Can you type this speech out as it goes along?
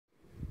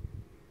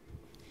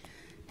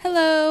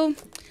Hello.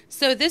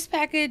 So this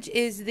package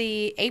is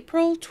the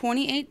April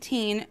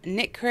 2018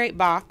 KnitCrate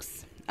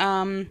box.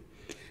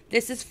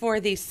 This is for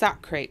the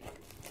Sock Crate.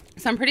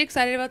 So I'm pretty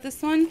excited about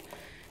this one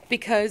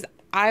because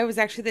I was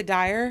actually the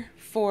dyer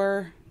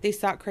for the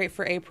Sock Crate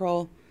for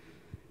April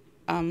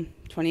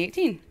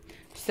 2018.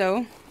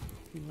 So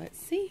let's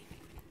see.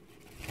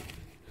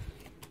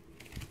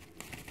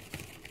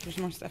 There's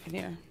more stuff in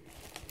here.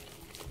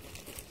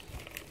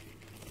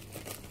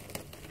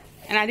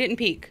 And I didn't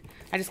peek.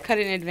 I just cut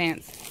it in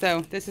advance.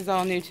 So this is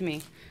all new to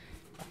me.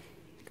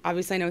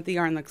 Obviously I know what the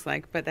yarn looks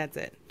like, but that's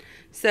it.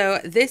 So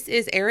this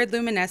is Arid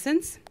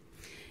Luminescence.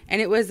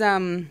 And it was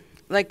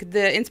like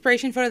the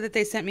inspiration photo that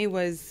they sent me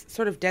was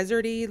sort of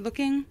deserty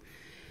looking.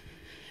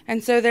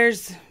 And so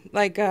there's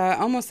like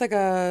almost like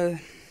a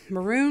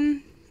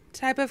maroon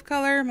type of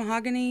color,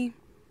 mahogany.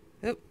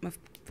 Oh, my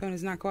phone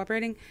is not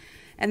cooperating.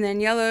 And then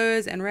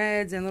yellows and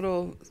reds and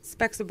little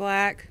specks of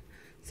black.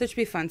 So it should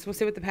be fun. So we'll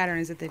see what the pattern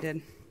is that they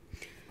did.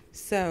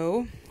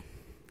 So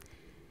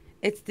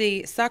it's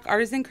the Sock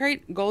Artisan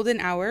Crate Golden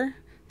Hour.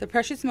 The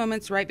precious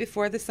moments right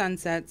before the sun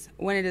sets,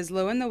 when it is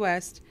low in the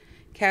west,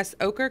 cast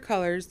ochre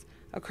colors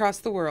across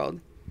the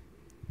world.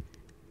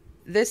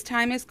 This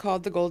time is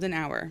called the Golden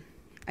Hour.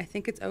 I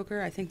think it's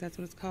ochre. I think that's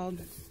what it's called.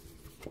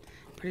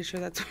 Pretty sure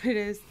that's what it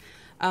is.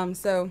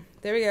 So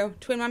there we go.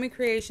 Twin Mommy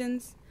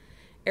Creations,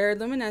 Arid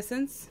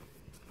Luminescence.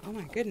 Oh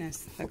my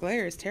goodness, the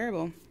glare is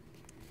terrible.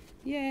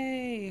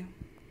 Yay.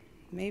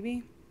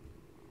 Maybe.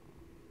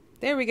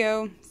 There we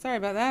go. Sorry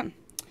about that.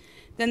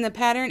 Then the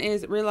pattern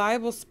is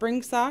Reliable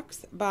Spring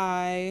Socks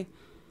by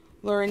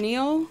Lara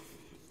Neel.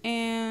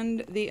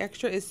 And the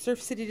extra is Surf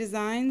City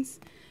Designs.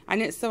 I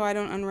knit so I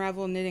don't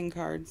unravel knitting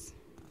cards.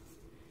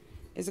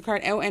 Is a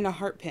card. Oh, and a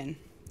heart pin.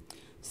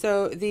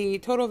 So the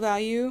total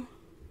value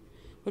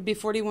would be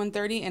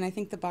 $41.30, and I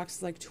think the box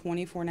is like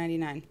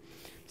 $24.99.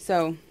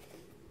 So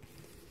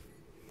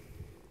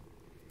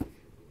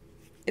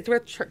it's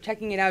worth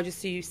checking it out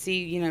just so you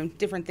see, you know,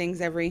 different things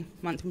every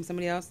month from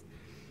somebody else.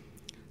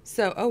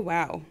 So, oh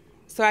wow.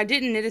 So I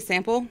didn't knit a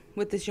sample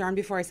with this yarn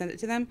before I sent it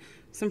to them.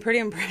 So I'm pretty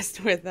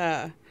impressed with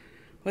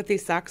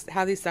these socks,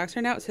 how these socks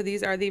turn out. So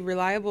these are the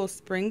Reliable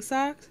Spring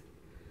Socks.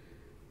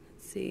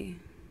 Let's see.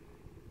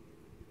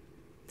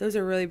 Those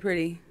are really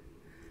pretty.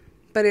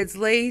 But it's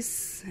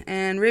lace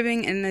and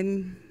ribbing, and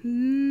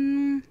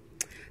then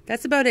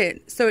that's about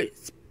it. So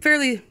it's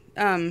fairly,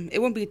 it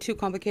won't be a too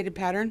complicated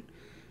pattern.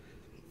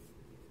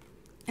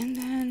 And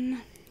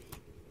then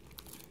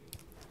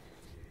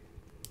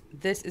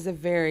this is a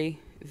very,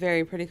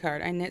 very pretty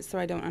card. I knit so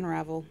I don't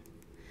unravel.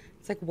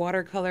 It's like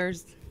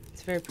watercolors.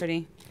 It's very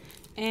pretty.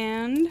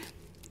 And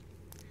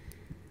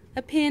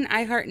a pin,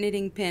 I Heart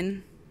Knitting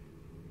pin.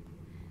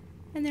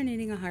 And they're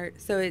knitting a heart.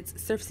 So it's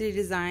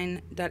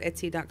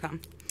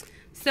surfcitydesign.etsy.com.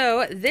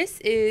 So this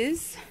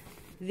is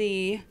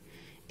the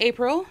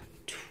April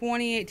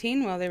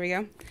 2018, well, there we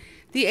go.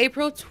 The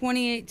April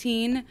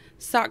 2018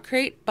 Sock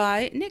Crate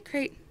by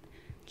KnitCrate.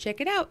 Check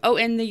it out. Oh,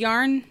 and the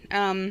yarn,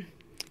 I'm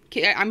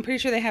pretty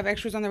sure they have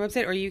extras on their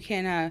website, or you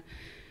can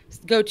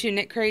go to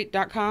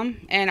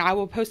knitcrate.com, and I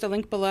will post a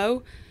link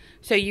below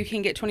so you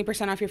can get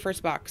 20% off your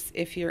first box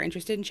if you're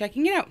interested in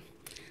checking it out.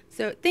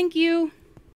 So thank you.